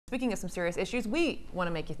Speaking of some serious issues, we want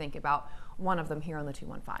to make you think about one of them here on the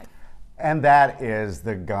 215. And that is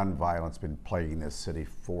the gun violence been plaguing this city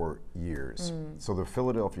for years. So the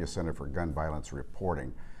Philadelphia Center for Gun Violence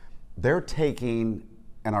Reporting, they're taking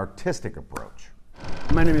an artistic approach.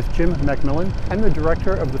 My name is Jim McMillan. I'm the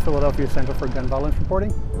director of the Philadelphia Center for Gun Violence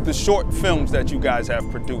Reporting. The short films that you guys have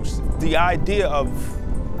produced, the idea of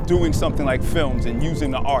doing something like films and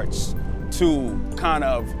using the arts to kind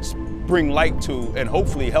of bring light to and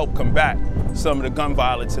hopefully help combat some of the gun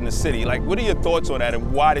violence in the city. Like, what are your thoughts on that,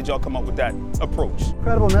 and why did y'all come up with that approach?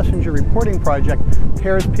 Credible Messenger Reporting Project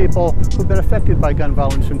pairs people who've been affected by gun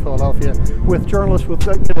violence in Philadelphia with journalists with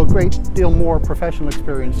a great deal more professional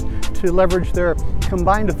experience to leverage their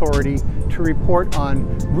combined authority to report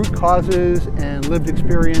on root causes and lived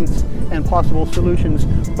experience and possible solutions,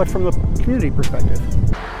 but from the community perspective.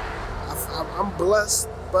 I'm blessed,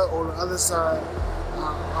 but on the other side,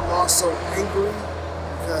 I'm also angry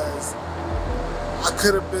because I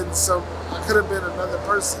could have been another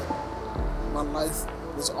person. My life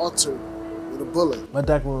was altered with a bullet. My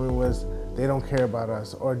documentary was, they don't care about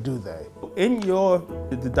us, or do they? In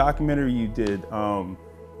the documentary you did,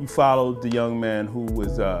 you followed the young man who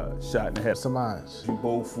was shot in the head. Samaj. You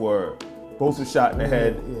both were shot in the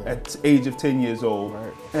head at the age of 10 years old,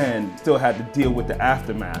 and still had to deal with the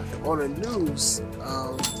aftermath. On the news,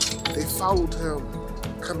 they followed him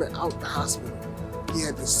coming out the hospital. He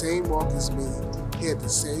had the same walk as me. He had the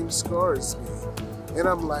same scar as me. And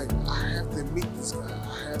I'm like, I have to meet this guy.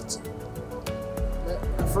 I have to.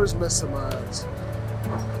 When I first met Samaj,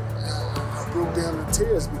 I broke down in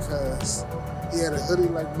tears because he had a hoodie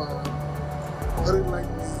like mine, hoodie like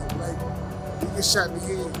me. Like, you get shot in the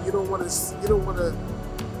head, you don't want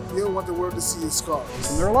the world to see his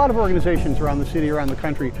scars. And there are a lot of organizations around the city, around the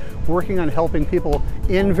country, working on helping people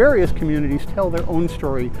in various communities tell their own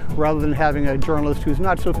story rather than having a journalist who's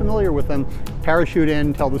not so familiar with them parachute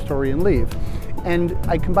in, tell the story, and leave. And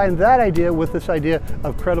I combined that idea with this idea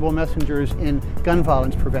of credible messengers in gun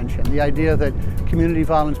violence prevention. The idea that community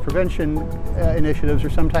violence prevention initiatives are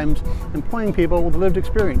sometimes employing people with lived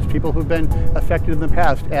experience, people who've been affected in the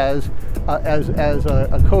past as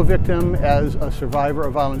a co-victim, as a survivor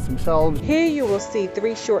of violence themselves. Here you will see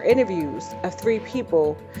 3 short interviews of 3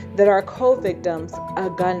 people that are co-victims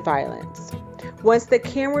of gun violence. Once the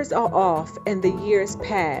cameras are off and the years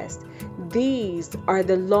pass, these are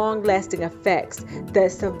the long-lasting effects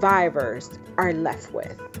that survivors are left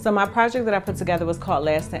with. So my project that I put together was called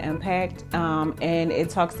Lasting Impact, and it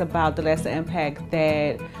talks about the lasting impact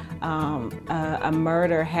that a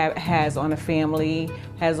murder has on a family,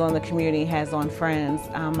 has on the community, has on friends.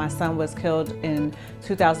 My son was killed in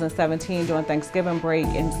 2017 during Thanksgiving break,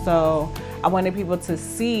 and so I wanted people to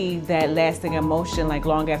see that lasting emotion, like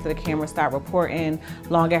long after the camera stopped reporting,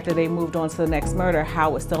 long after they moved on to the next murder,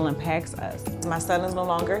 how it still impacts us. My son is no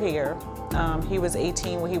longer here. He was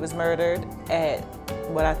 18 when he was murdered at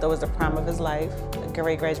what I thought was the prime of his life.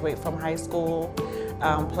 Graduate from high school,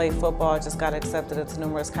 played football, just got accepted into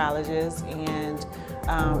numerous colleges, and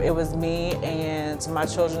it was me and my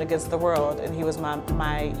children against the world, and he was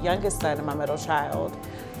my youngest son and my middle child.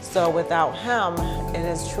 So without him, it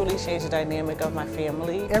has truly changed the dynamic of my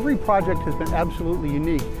family. Every project has been absolutely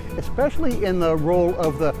unique, especially in the role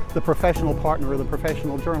of the professional partner or the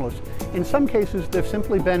professional journalist. In some cases, they've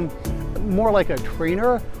simply been more like a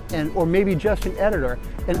trainer or maybe just an editor.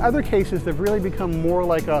 In other cases, they've really become more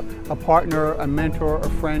like a partner, a mentor, a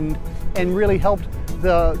friend, and really helped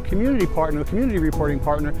the community partner, the community reporting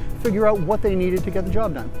partner, figure out what they needed to get the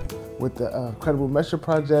job done. With the Credible Messenger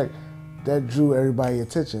Project, that drew everybody's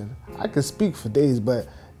attention. I could speak for days, but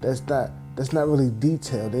that's not really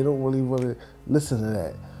detailed. They don't really listen to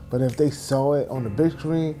that. But if they saw it on the big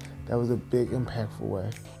screen, that was a big, impactful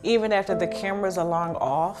way. Even after the cameras are long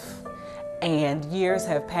off and years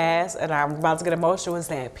have passed, and I'm about to get emotional, is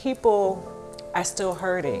that people are still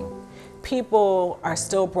hurting. People are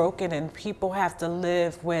still broken, and people have to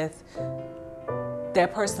live with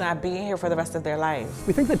that person not being here for the rest of their life.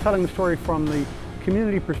 We think that telling the story from the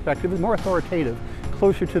community perspective is more authoritative,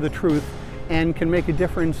 closer to the truth, and can make a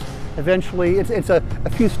difference eventually. It's a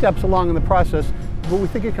few steps along in the process, but we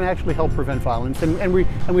think it can actually help prevent violence, and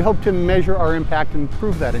we hope to measure our impact and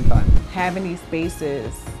prove that in time. Having these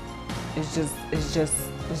spaces is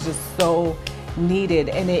just so needed,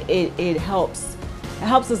 and it helps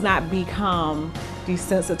us not become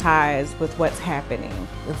desensitized with what's happening.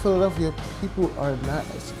 In Philadelphia, people are not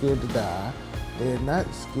scared to die. They're not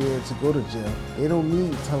scared to go to jail. They don't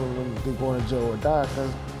need telling them they're going to jail or die,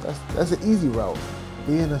 because that's an easy route.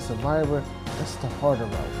 Being a survivor, that's the harder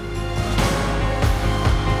route.